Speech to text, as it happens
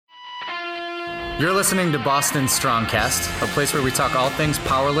You're listening to Boston Strongcast, a place where we talk all things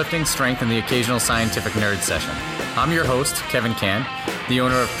powerlifting, strength, and the occasional scientific nerd session. I'm your host, Kevin Can, the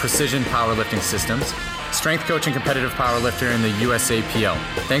owner of Precision Powerlifting Systems, strength coach and competitive powerlifter in the USAPL.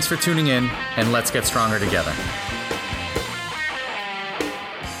 Thanks for tuning in, and let's get stronger together.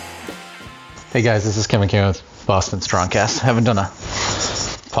 Hey guys, this is Kevin Can with Boston Strongcast. Haven't done a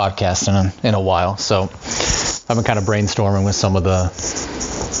podcast in a while, so I've been kind of brainstorming with some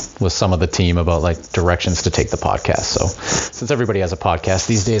of the team about like directions to take the podcast. So since everybody has a podcast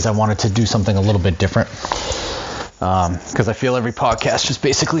these days, I wanted to do something a little bit different because I feel every podcast just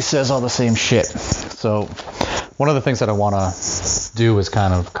basically says all the same shit. So one of the things that I want to do is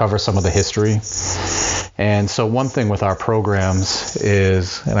kind of cover some of the history. And so one thing with our programs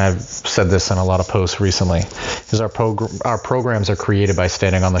is, and I've said this in a lot of posts recently, is our programs are created by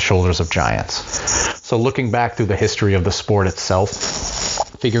standing on the shoulders of giants. So looking back through the history of the sport itself,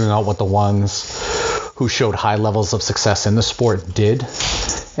 figuring out what the ones who showed high levels of success in the sport did,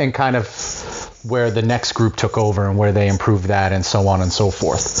 and kind of where the next group took over and where they improved that, and so on and so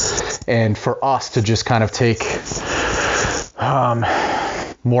forth. And for us to just kind of take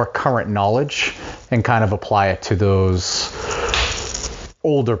more current knowledge and kind of apply it to those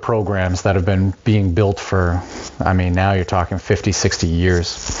older programs that have been being built for, I mean, now you're talking 50, 60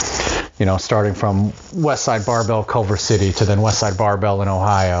 years. You know, starting from Westside Barbell, Culver City, to then Westside Barbell in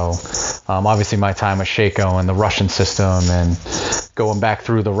Ohio. Obviously, my time with Shaco and the Russian system, and going back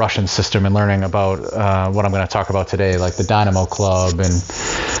through the Russian system and learning about what I'm going to talk about today, like the Dynamo Club, and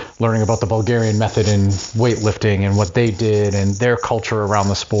learning about the Bulgarian method in weightlifting and what they did and their culture around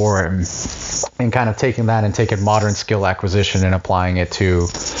the sport, and kind of taking that and taking modern skill acquisition and applying it to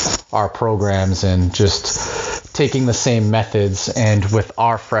our programs, and just taking the same methods and with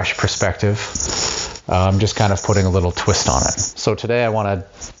our fresh perspective, just kind of putting a little twist on it. So today I want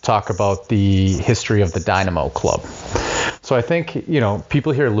to talk about the history of the Dynamo Club. So I think, you know,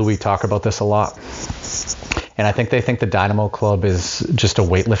 people hear Louis talk about this a lot, and I think they think the Dynamo Club is just a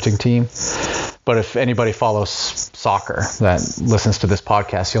weightlifting team. But if anybody follows soccer that listens to this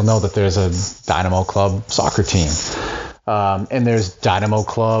podcast, you'll know that there's a Dynamo Club soccer team. And there's Dynamo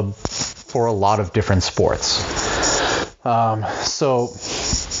Club for a lot of different sports. So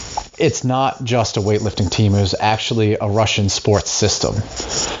it's not just a weightlifting team. It was actually a Russian sports system.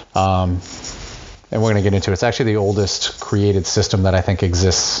 And we're going to get into it. It's actually the oldest created system that I think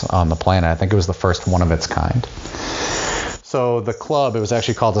exists on the planet. I think it was the first one of its kind. So the club, it was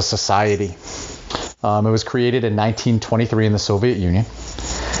actually called a society. It was created in 1923 in the Soviet Union.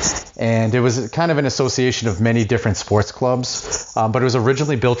 And it was kind of an association of many different sports clubs, but it was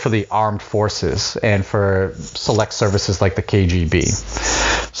originally built for the armed forces and for select services like the KGB.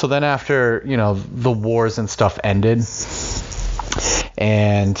 So then after, you know, the wars and stuff ended,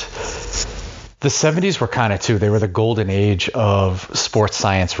 and the 70s were kind of too, they were the golden age of sports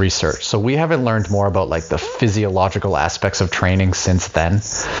science research. So we haven't learned more about like the physiological aspects of training since then.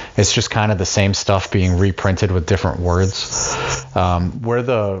 It's just kind of the same stuff being reprinted with different words. Where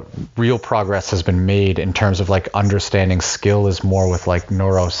the real progress has been made in terms of like understanding skill is more with like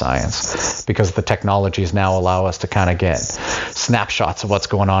neuroscience, because the technologies now allow us to kind of get snapshots of what's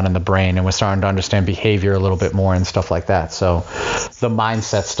going on in the brain, and we're starting to understand behavior a little bit more and stuff like that. So the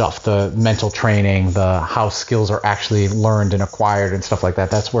mindset stuff, the mental training, the how skills are actually learned and acquired and stuff like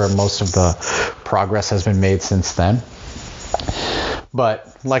that, that's where most of the progress has been made since then.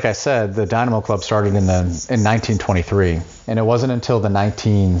 But like I said, the Dynamo Club started in 1923, and it wasn't until the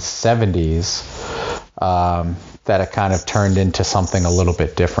 1970s that it kind of turned into something a little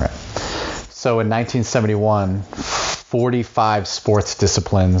bit different. So in 1971, 45 sports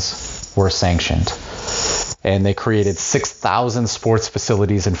disciplines were sanctioned, and they created 6,000 sports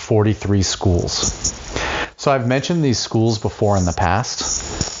facilities in 43 schools. So I've mentioned these schools before in the past.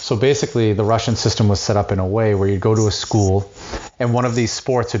 So basically, the Russian system was set up in a way where you'd go to a school, and one of these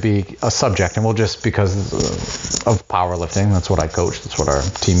sports would be a subject. And we'll just, because of powerlifting, that's what I coach, that's what our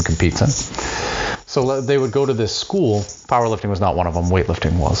team competes in. So they would go to this school. Powerlifting was not one of them,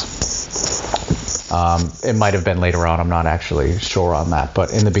 weightlifting was. It might have been later on, I'm not actually sure on that,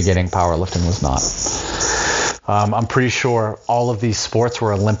 but in the beginning, powerlifting was not. I'm pretty sure all of these sports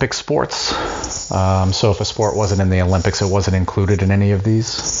were Olympic sports. So if a sport wasn't in the Olympics, it wasn't included in any of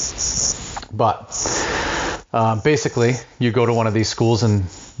these. But basically, you go to one of these schools and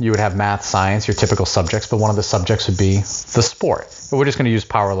you would have math, science, your typical subjects, but one of the subjects would be the sport. And we're just going to use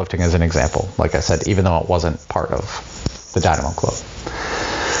powerlifting as an example, like I said, even though it wasn't part of the Dynamo Club.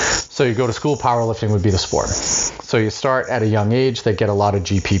 So you go to school, powerlifting would be the sport. So you start at a young age, they get a lot of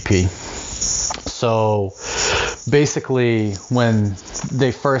GPP. So basically when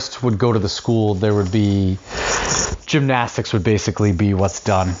they first would go to the school, there would be gymnastics would basically be what's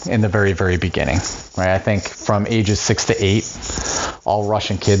done in the very, very beginning, right? I think from ages 6 to 8, all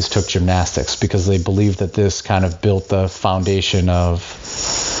Russian kids took gymnastics because they believed that this kind of built the foundation of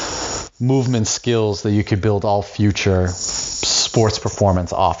movement skills that you could build all future sports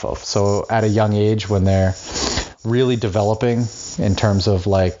performance off of. So at a young age, when they're really developing in terms of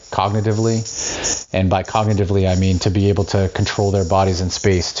like cognitively, and by cognitively I mean to be able to control their bodies in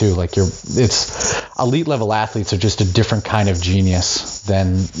space too. Like it's elite level athletes are just a different kind of genius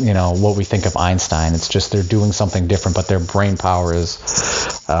than what we think of Einstein. It's just they're doing something different, but their brain power is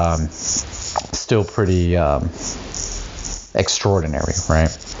still pretty extraordinary, right?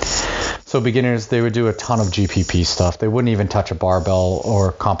 So beginners, they would do a ton of GPP stuff. They wouldn't even touch a barbell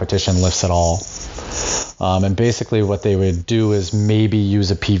or competition lifts at all. And basically what they would do is maybe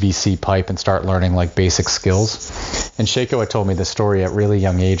use a PVC pipe and start learning like basic skills. And Sheiko had told me the story at really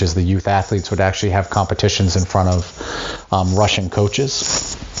young ages. The youth athletes would actually have competitions in front of Russian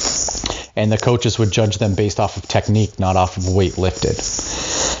coaches. And the coaches would judge them based off of technique, not off of weight lifted.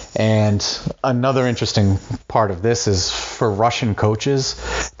 And another interesting part of this is for Russian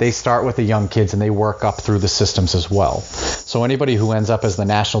coaches, they start with the young kids and they work up through the systems as well. So anybody who ends up as the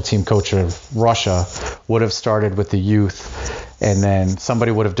national team coach of Russia would have started with the youth, and then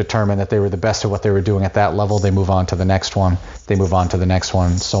somebody would have determined that they were the best at what they were doing at that level. They move on to the next one, they move on to the next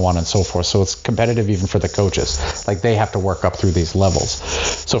one, so on and so forth. So it's competitive even for the coaches. Like they have to work up through these levels.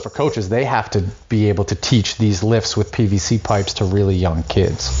 So for coaches, they have to be able to teach these lifts with PVC pipes to really young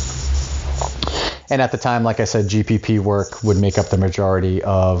kids. And at the time, like I said, GPP work would make up the majority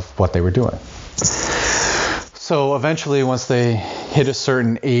of what they were doing. So eventually, once they hit a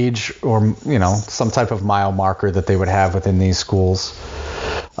certain age or, some type of mile marker that they would have within these schools,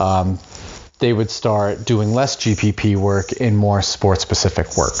 they would start doing less GPP work and more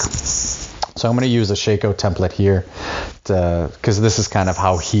sport-specific work. So I'm going to use a Sheiko template here because this is kind of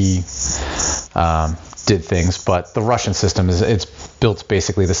how he did things, but the Russian system it's built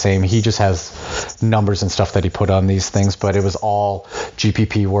basically the same. He just has numbers and stuff that he put on these things, but it was all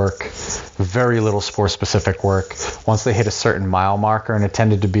GPP work, very little sport specific work. Once they hit a certain mile marker, and it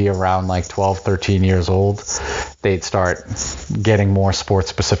tended to be around like 12, 13 years old, they'd start getting more sport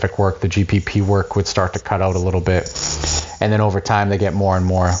specific work. The GPP work would start to cut out a little bit, and then over time they get more and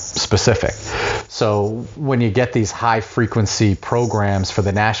more specific. So when you get these high frequency programs for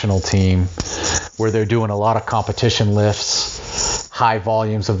the national team where they're doing a lot of competition lifts, high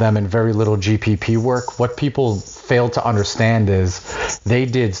volumes of them, and very little GPP work, what people fail to understand is they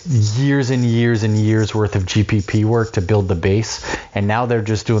did years and years and years worth of GPP work to build the base, and now they're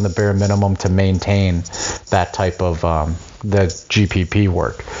just doing the bare minimum to maintain that type of the GPP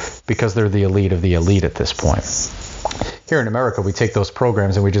work because they're the elite of the elite at this point. Here in America, we take those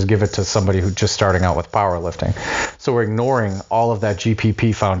programs and we just give it to somebody who's just starting out with powerlifting. So we're ignoring all of that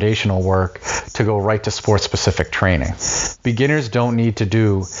GPP foundational work to go right to sport-specific training. Beginners don't need to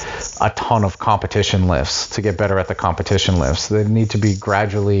do a ton of competition lifts to get better at the competition lifts. They need to be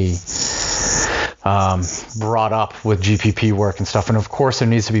gradually brought up with GPP work and stuff. And of course, there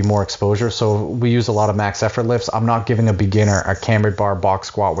needs to be more exposure. So we use a lot of max effort lifts. I'm not giving a beginner a cambered bar box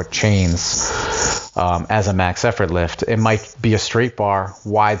squat with chains as a max effort lift. It might be a straight bar,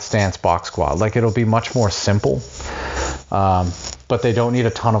 wide stance box squat. Like it'll be much more simple. But they don't need a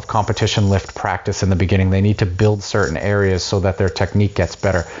ton of competition lift practice in the beginning. They need to build certain areas so that their technique gets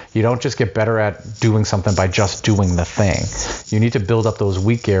better. You don't just get better at doing something by just doing the thing. You need to build up those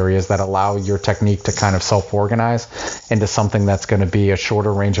weak areas that allow your technique to kind of self-organize into something that's going to be a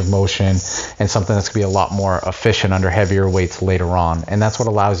shorter range of motion and something that's going to be a lot more efficient under heavier weights later on. And that's what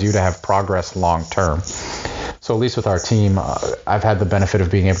allows you to have progress long term. So at least with our team, I've had the benefit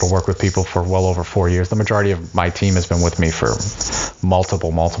of being able to work with people for well over 4 years. The majority of my team has been with me for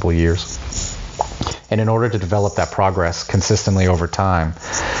multiple years. And in order to develop that progress consistently over time,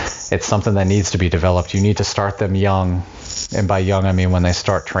 it's something that needs to be developed. You need to start them young. And by young, I mean when they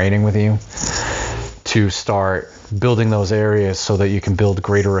start training with you, to start building those areas so that you can build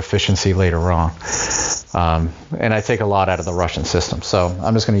greater efficiency later on. And I take a lot out of the Russian system. So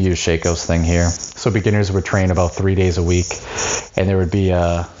I'm just going to use Sheiko's thing here. So beginners would train about 3 days a week, and there would be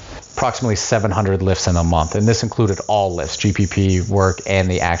approximately 700 lifts in a month. And this included all lifts, GPP work,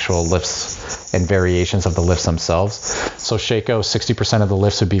 and the actual lifts and variations of the lifts themselves. So Sheiko, 60% of the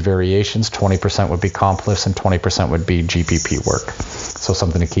lifts would be variations, 20% would be comp lifts, and 20% would be GPP work. So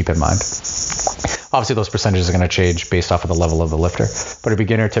something to keep in mind. Obviously, those percentages are going to change based off of the level of the lifter. But a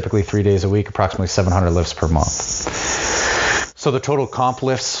beginner, typically 3 days a week, approximately 700 lifts per month. So the total comp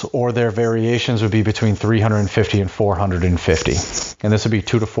lifts or their variations would be between 350 and 450. And this would be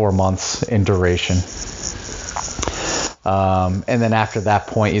 2 to 4 months in duration. And then after that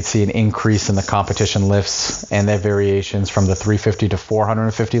point, you'd see an increase in the competition lifts and their variations from the 350 to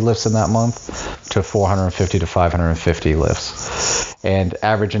 450 lifts in that month to 450 to 550 lifts. And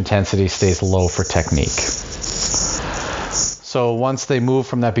average intensity stays low for technique. So once they move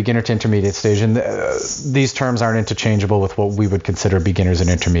from that beginner to intermediate stage, and these terms aren't interchangeable with what we would consider beginners and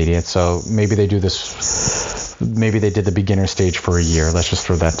intermediate. So maybe they do this, maybe they did the beginner stage for a year. Let's just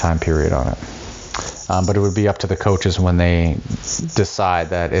throw that time period on it. But it would be up to the coaches when they decide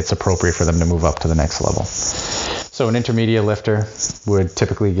that it's appropriate for them to move up to the next level. So an intermediate lifter would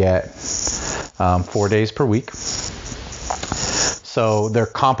typically get 4 days per week. So their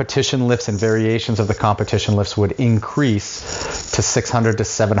competition lifts and variations of the competition lifts would increase to 600 to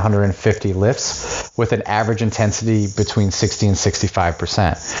 750 lifts with an average intensity between 60 and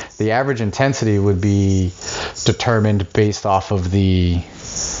 65%. The average intensity would be determined based off of the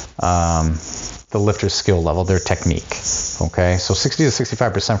lifter's skill level, their technique. Okay, so 60 to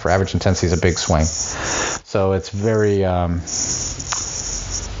 65% for average intensity is a big swing. So it's very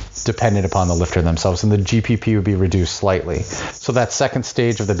dependent upon the lifter themselves, and the GPP would be reduced slightly. So that second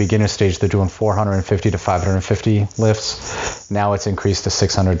stage of the beginner stage, they're doing 450 to 550 lifts. Now it's increased to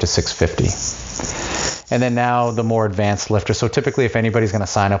 600 to 650. And then now the more advanced lifter. So typically if anybody's going to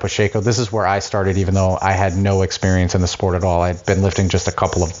sign up with Shaco, this is where I started, even though I had no experience in the sport at all. I'd been lifting just a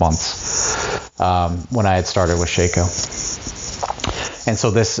couple of months when I had started with Shaco. And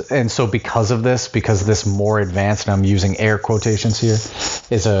so because this more advanced, and I'm using air quotations here,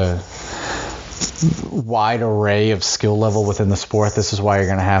 is a wide array of skill level within the sport. This is why you're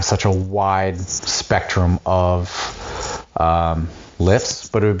going to have such a wide spectrum of lifts,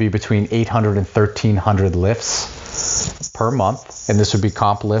 but it would be between 800 and 1,300 lifts per month, and this would be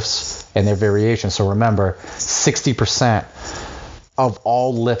comp lifts and their variations. So remember, 60% of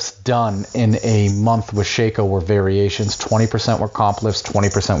all lifts done in a month with Shaco were variations. 20% were comp lifts,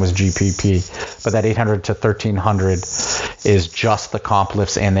 20% was GPP. But that 800 to 1,300 is just the comp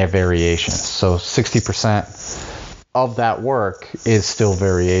lifts and their variations. So 60% of that work is still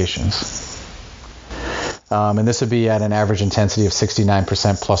variations. And this would be at an average intensity of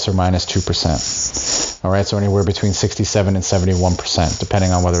 69% plus or minus 2%. All right, so anywhere between 67 and 71%,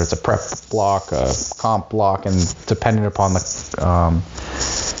 depending on whether it's a prep block, a comp block, and depending upon the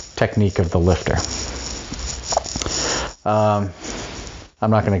technique of the lifter. I'm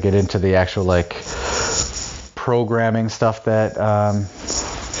not going to get into the actual programming stuff that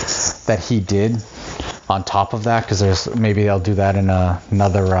he did on top of that, because maybe I'll do that in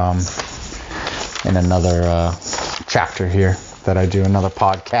another chapter here that I do, another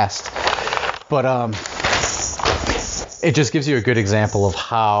podcast. But it just gives you a good example of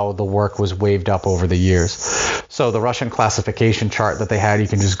how the work was waved up over the years. So the Russian classification chart that they had, you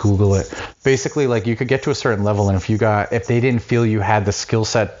can just Google it. Basically, you could get to a certain level, and if they didn't feel you had the skill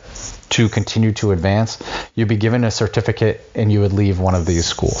set to continue to advance, you'd be given a certificate and you would leave one of these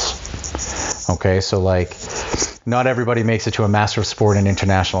schools. Okay, so not everybody makes it to a Master of Sport in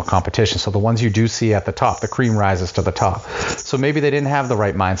international competition. So the ones you do see at the top, the cream rises to the top. So maybe they didn't have the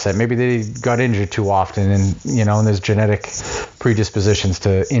right mindset. Maybe they got injured too often, and there's genetic predispositions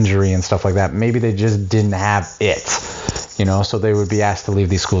to injury and stuff like that. Maybe they just didn't have it. So they would be asked to leave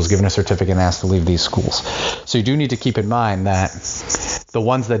these schools, given a certificate and asked to leave these schools. So you do need to keep in mind that the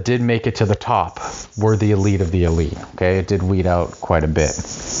ones that did make it to the top were the elite of the elite. Okay, it did weed out quite a bit.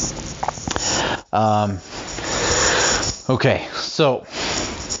 Okay, so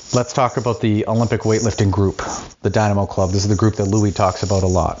let's talk about the Olympic weightlifting group, the Dynamo Club. This is the group that Louis talks about a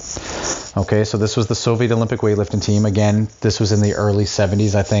lot. Okay, so this was the Soviet Olympic weightlifting team. Again, this was in the early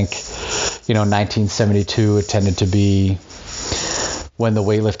 70s. I think, 1972, it tended to be when the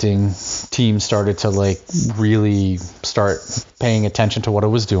weightlifting team started to really start paying attention to what it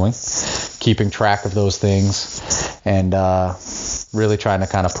was doing, keeping track of those things, and really trying to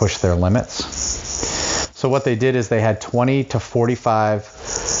kind of push their limits. So what they did is they had 20 to 45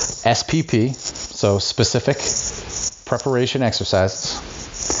 SPP, so specific preparation exercises,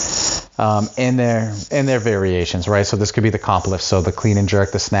 and their variations, right? So this could be the comp lift, so the clean and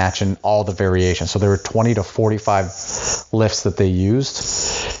jerk, the snatch, and all the variations. So there were 20 to 45 lifts that they used,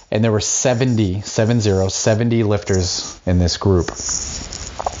 and there were 70 lifters in this group.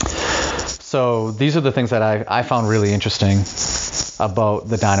 So these are the things that I found really interesting about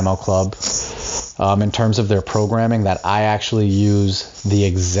the Dynamo Club. In terms of their programming, that I actually use the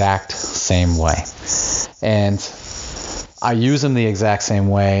exact same way. And I use them the exact same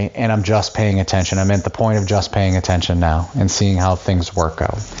way, and I'm just paying attention. I'm at the point of just paying attention now and seeing how things work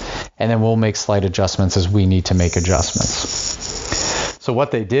out. And then we'll make slight adjustments as we need to make adjustments. So what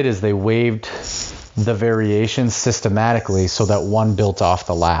they did is they waived the variations systematically so that one built off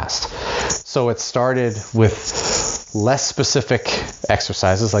the last. So it started with less specific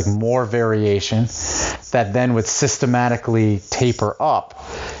exercises, like more variation, that then would systematically taper up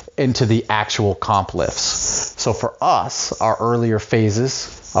into the actual comp lifts. So for us, our earlier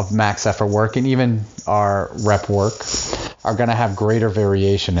phases of max effort work and even our rep work are going to have greater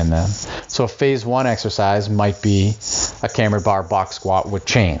variation in them. So a phase 1 exercise might be a cambered bar box squat with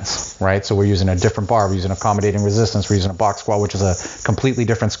chains, right? So we're using a different bar, we're using accommodating resistance, we're using a box squat, which is a completely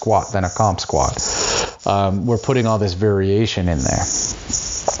different squat than a comp squat. We're putting all this variation in there.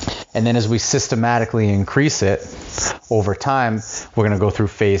 And then as we systematically increase it over time, we're going to go through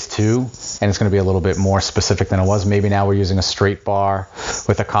phase 2, and it's going to be a little bit more specific than it was. Maybe now we're using a straight bar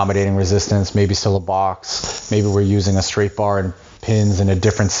with accommodating resistance, maybe still a box. Maybe we're using a straight bar and pins in a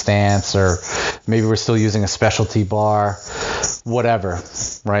different stance, or maybe we're still using a specialty bar, whatever,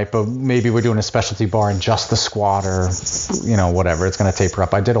 right? But maybe we're doing a specialty bar in just the squat, or, whatever. It's going to taper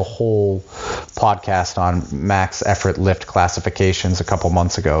up. I did a whole podcast on max effort lift classifications a couple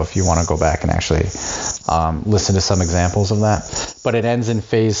months ago, if you want to go back and actually listen to some examples of that. But it ends in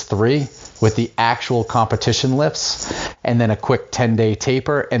phase 3 with the actual competition lifts, and then a quick 10-day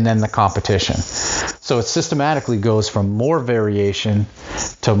taper, and then the competition. So it systematically goes from more variation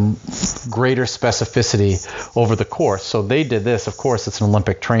to greater specificity over the course. So they did this, of course, it's an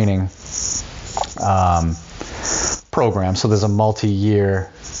Olympic training program, so there's a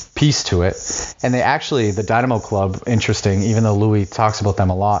multi-year piece to it. And they actually, the Dynamo Club, interesting, even though Louis talks about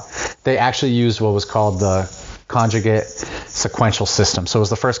them a lot, they actually used what was called the conjugate sequential system. So it was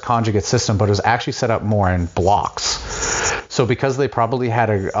the first conjugate system, but it was actually set up more in blocks. So because they probably had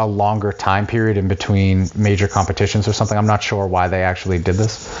a longer time period in between major competitions or something, I'm not sure why they actually did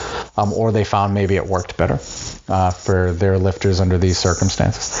this, or they found maybe it worked better for their lifters under these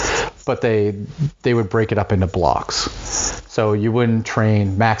circumstances. But they would break it up into blocks. So you wouldn't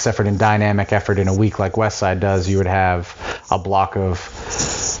train max effort and dynamic effort in a week like Westside does. You would have a block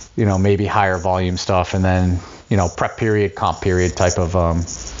of, maybe higher volume stuff, and then, prep period, comp period type of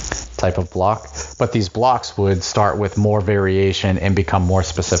block. But these blocks would start with more variation and become more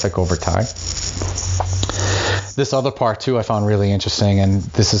specific over time. This other part too I found really interesting, and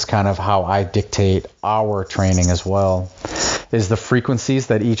this is kind of how I dictate our training as well, is the frequencies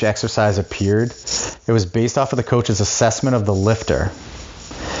that each exercise appeared. It was based off of the coach's assessment of the lifter.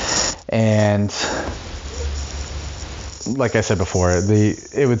 And like I said before,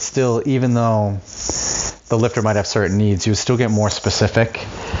 it would still, even though the lifter might have certain needs, you would still get more specific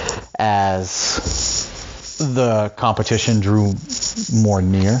as the competition drew more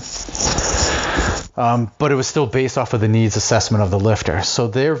near. But it was still based off of the needs assessment of the lifter. So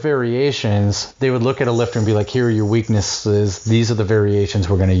their variations, they would look at a lifter and be like, here are your weaknesses. These are the variations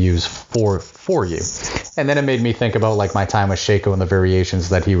we're going to use for you. And then it made me think about like my time with Sheiko and the variations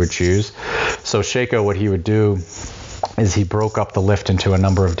that he would choose. So Sheiko, what he would do is he broke up the lift into a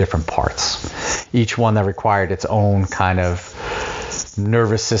number of different parts, each one that required its own kind of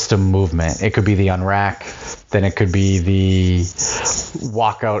nervous system movement. It could be the unrack, then it could be the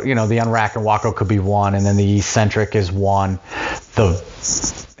walkout. The unrack and walkout could be one, and then the eccentric is one. The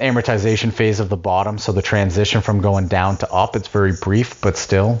amortization phase of the bottom, so the transition from going down to up, it's very brief, but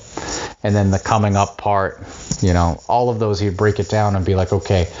still. And then the coming up part, all of those, he'd break it down and be like,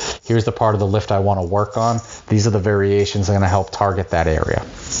 okay, here's the part of the lift I want to work on. These are the variations that are going to help target that area.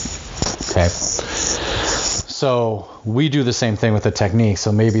 Okay. So we do the same thing with the technique.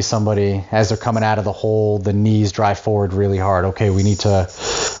 So maybe somebody, as they're coming out of the hole, the knees drive forward really hard. Okay, we need to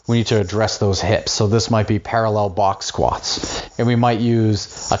address those hips. So this might be parallel box squats. And we might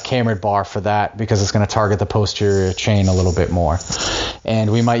use a cambered bar for that because it's going to target the posterior chain a little bit more.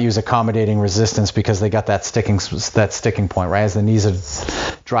 And we might use accommodating resistance because they got that sticking point, right? As the knees are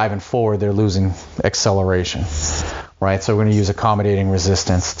driving forward, they're losing acceleration. Right, so we're going to use accommodating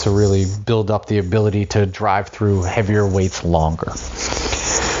resistance to really build up the ability to drive through heavier weights longer.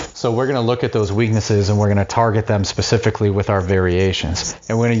 So we're going to look at those weaknesses and we're going to target them specifically with our variations.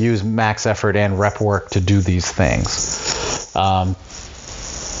 And we're going to use max effort and rep work to do these things.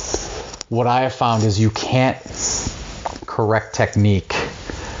 What I have found is you can't correct technique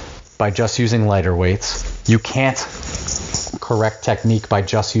by just using lighter weights. You can't correct technique by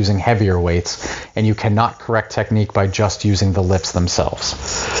just using heavier weights, and you cannot correct technique by just using the lifts themselves.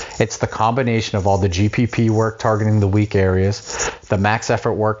 It's the combination of all the GPP work targeting the weak areas, the max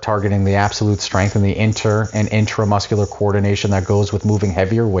effort work targeting the absolute strength, and the inter and intramuscular coordination that goes with moving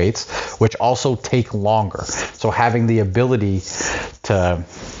heavier weights, which also take longer. So having the ability to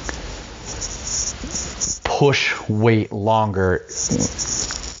push weight longer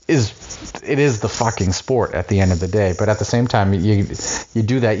is the fucking sport at the end of the day. But at the same time, you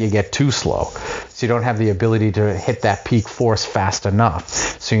do that, you get too slow. So you don't have the ability to hit that peak force fast enough.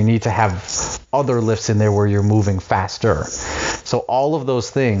 So you need to have other lifts in there where you're moving faster. So all of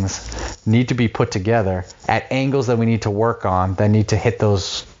those things need to be put together at angles that we need to work on, that need to hit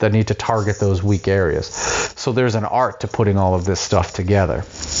those, that need to target those weak areas. So there's an art to putting all of this stuff together.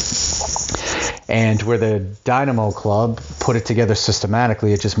 And where the Dynamo Club put it together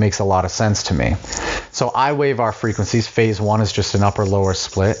systematically, it just makes a lot of sense to me. So I wave our frequencies. Phase 1 is just an upper-lower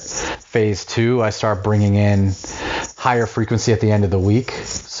split. Phase 2, I start bringing in higher frequency at the end of the week.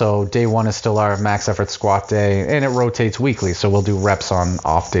 So day 1 is still our max effort squat day, and it rotates weekly. So we'll do reps on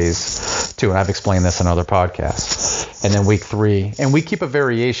off days too, and I've explained this in other podcasts. And then week 3, and we keep a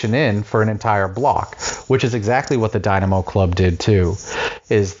variation in for an entire block, which is exactly what the Dynamo Club did too,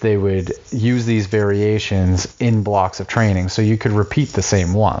 is they would use these variations in blocks of training so you could repeat the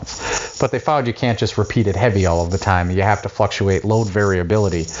same ones. But they found you can't just repeat it heavy all of the time. You have to fluctuate. Load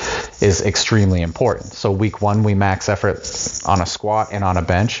variability is extremely important. So week 1, we max effort on a squat and on a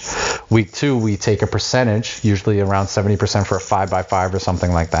bench. Week 2, we take a percentage, usually around 70% for a 5x5 or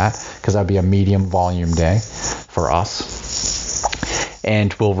something like that, because that'd be a medium volume day for us.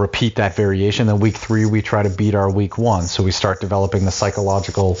 And we'll repeat that variation. Then week 3, we try to beat our week 1. So we start developing the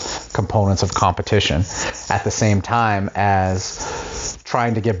psychological components of competition at the same time as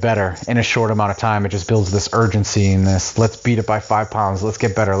trying to get better in a short amount of time. It just builds this urgency and this, let's beat it by 5 pounds. Let's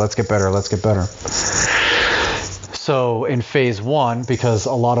get better. Let's get better. Let's get better. So in phase 1, because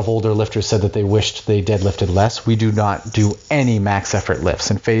a lot of older lifters said that they wished they deadlifted less, we do not do any max effort lifts.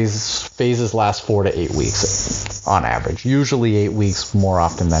 And phases last 4 to 8 weeks on average. Usually 8 weeks more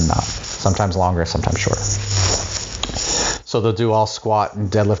often than not. Sometimes longer, sometimes shorter. So they'll do all squat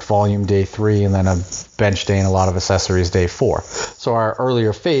and deadlift volume day 3, and then a bench day and a lot of accessories day 4. So our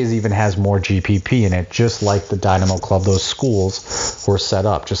earlier phase even has more GPP in it, just like the Dynamo Club. Those schools were set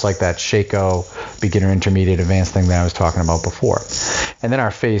up, just like that Shaco beginner, intermediate, advanced thing that I was talking about before. And then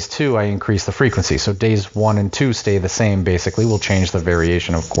our phase 2, I increase the frequency. So days 1 and 2 stay the same, basically. We'll change the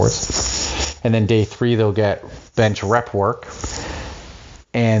variation, of course. And then day 3, they'll get bench rep work.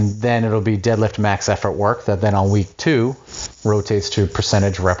 And then it'll be deadlift max effort work that then on week 2 rotates to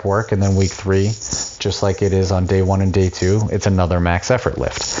percentage rep work. And then week 3, just like it is on day 1 and day 2, it's another max effort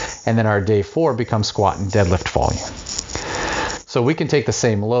lift. And then our day 4 becomes squat and deadlift volume. So we can take the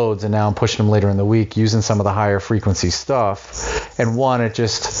same loads, and now I'm pushing them later in the week using some of the higher frequency stuff. And one,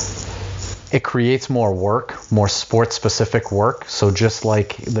 it creates more work, more sport specific work. So just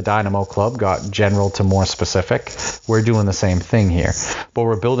like the Dynamo Club got general to more specific, we're doing the same thing here. But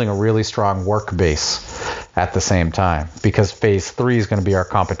we're building a really strong work base at the same time, because phase 3 is going to be our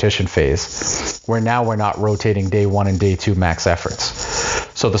competition phase, where now we're not rotating day 1 and day 2 max efforts.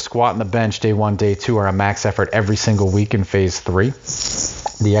 So the squat and the bench day 1, day 2 are a max effort every single week in phase 3.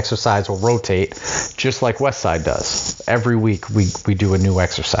 The exercise will rotate just like Westside does. Every week we do a new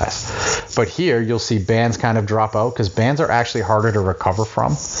exercise. But here you'll see bands kind of drop out, because bands are actually harder to recover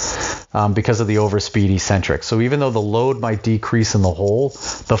from because of the overspeed eccentric. So even though the load might decrease in the hole,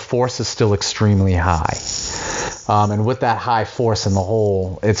 the force is still extremely high. And with that high force in the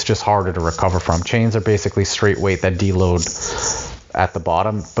hole, it's just harder to recover from. Chains are basically straight weight that deload at the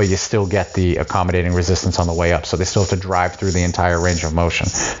bottom, but you still get the accommodating resistance on the way up. So they still have to drive through the entire range of motion.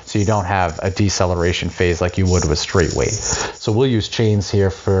 So you don't have a deceleration phase like you would with straight weight. So we'll use chains here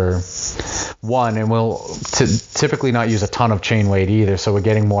for one, and we'll typically not use a ton of chain weight either. So we're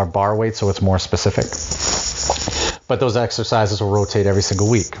getting more bar weight, so it's more specific. But those exercises will rotate every single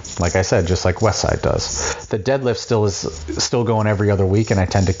week, like I said, just like Westside does. The deadlift is still going every other week, and I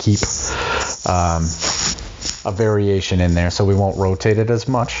tend to keep a variation in there, so we won't rotate it as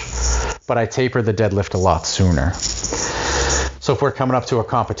much. But I taper the deadlift a lot sooner. So if we're coming up to a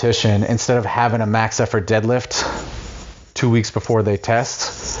competition, instead of having a max effort deadlift 2 weeks before they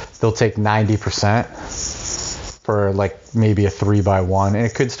test, they'll take 90% for like maybe a 3x1, and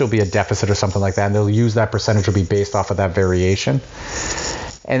it could still be a deficit or something like that, and they'll use that percentage will be based off of that variation.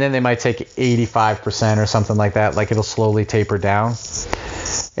 And then they might take 85% or something like that, like it'll slowly taper down,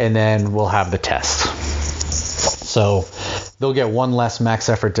 and then we'll have the test. So they'll get one less max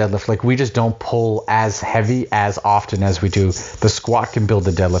effort deadlift. Like, we just don't pull as heavy as often as we do. The squat can build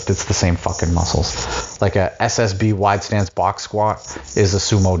the deadlift. It's the same fucking muscles. Like a SSB wide stance box squat is a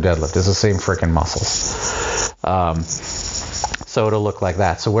sumo deadlift. It's the same freaking muscles. So it'll look like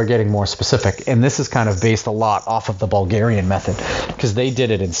that. So we're getting more specific. And this is kind of based a lot off of the Bulgarian method, because they did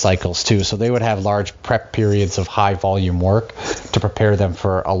it in cycles too. So they would have large prep periods of high volume work to prepare them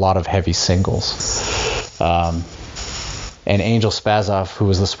for a lot of heavy singles. And Angel Spazov, who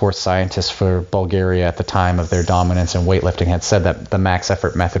was the sports scientist for Bulgaria at the time of their dominance in weightlifting, had said that the max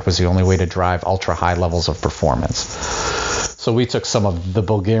effort method was the only way to drive ultra high levels of performance. So we took some of the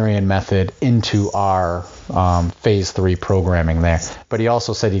Bulgarian method into our phase 3 programming there. But he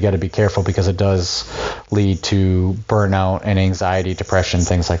also said you got to be careful, because it does lead to burnout and anxiety, depression,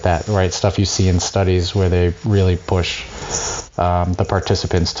 things like that, right? Stuff you see in studies where they really push the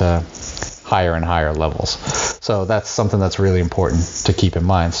participants to higher and higher levels. So that's something that's really important to keep in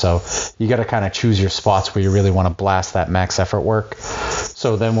mind. So you got to kind of choose your spots where you really want to blast that max effort work.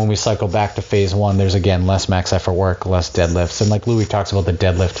 So then when we cycle back to phase 1, there's again less max effort work, less deadlifts. And like Louis talks about the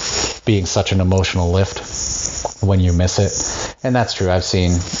deadlift being such an emotional lift when you miss it. And that's true. I've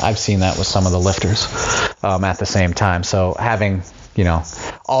seen that with some of the lifters at the same time. So having, you know,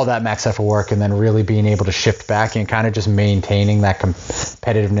 all that max effort work and then really being able to shift back and kind of just maintaining that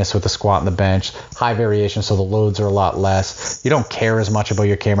competitiveness with the squat and the bench, high variation, so the loads are a lot less. You don't care as much about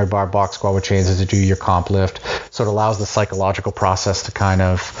your camera bar box squat with chains as you do your comp lift. So it allows the psychological process to kind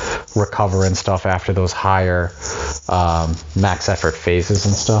of recover and stuff after those higher max effort phases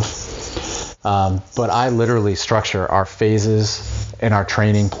and stuff. But I literally structure our phases and our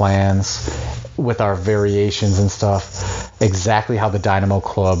training plans with our variations and stuff exactly how the Dynamo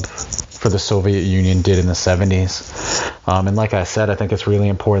Club for the Soviet Union did in the 70s. And like I said, I think it's really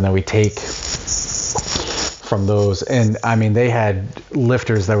important that we take from those. And I mean, they had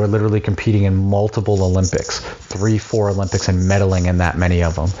lifters that were literally competing in multiple Olympics, 3-4 Olympics, and medaling in that many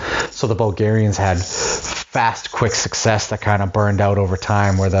of them. So the Bulgarians had fast, quick success that kind of burned out over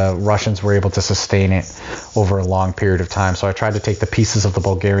time, where the Russians were able to sustain it over a long period of time. So I tried to take the pieces of the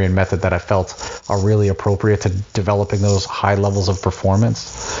Bulgarian method that I felt are really appropriate to developing those high levels of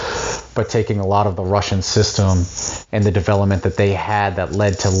performance, but taking a lot of the Russian system and the development that they had that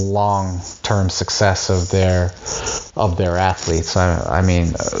led to long-term success of their athletes. I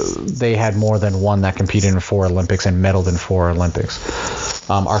mean, they had more than one that competed in 4 Olympics and medaled in 4 Olympics.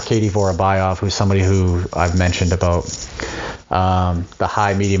 Arkady Vorobayov, who's somebody who I've mentioned about the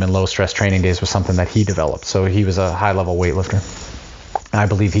high, medium, and low stress training days, was something that he developed. So he was a high-level weightlifter. I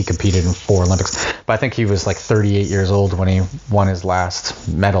believe he competed in 4 Olympics, but I think he was like 38 years old when he won his last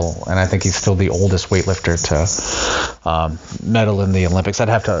medal, and I think he's still the oldest weightlifter to medal in the Olympics. I'd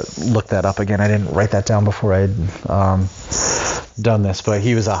have to look that up again. I didn't write that down before I had done this, but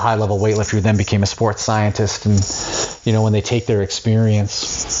he was a high-level weightlifter who then became a sports scientist. And you know, when they take their experience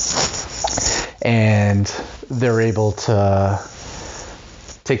and they're able to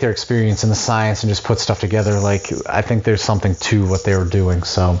take their experience in the science and just put stuff together, like, I think there's something to what they were doing.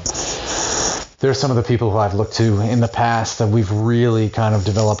 So there's some of the people who I've looked to in the past that we've really kind of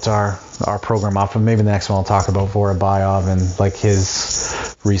developed our program off of. Maybe the next one I'll talk about Vorobayov and like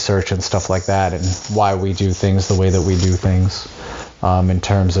his research and stuff like that, and why we do things the way that we do things in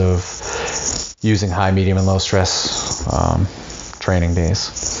terms of using high, medium, and low stress training days.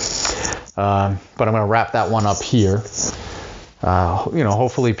 But I'm going to wrap that one up here. You know,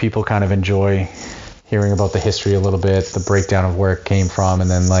 hopefully people kind of enjoy hearing about the history a little bit, the breakdown of where it came from, and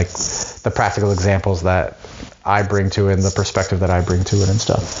then like the practical examples that I bring to it and the perspective that I bring to it and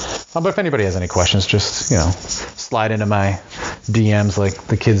stuff. But if anybody has any questions, just, you know, slide into my DMs like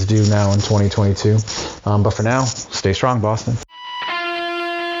the kids do now in 2022. But for now, stay strong, Boston.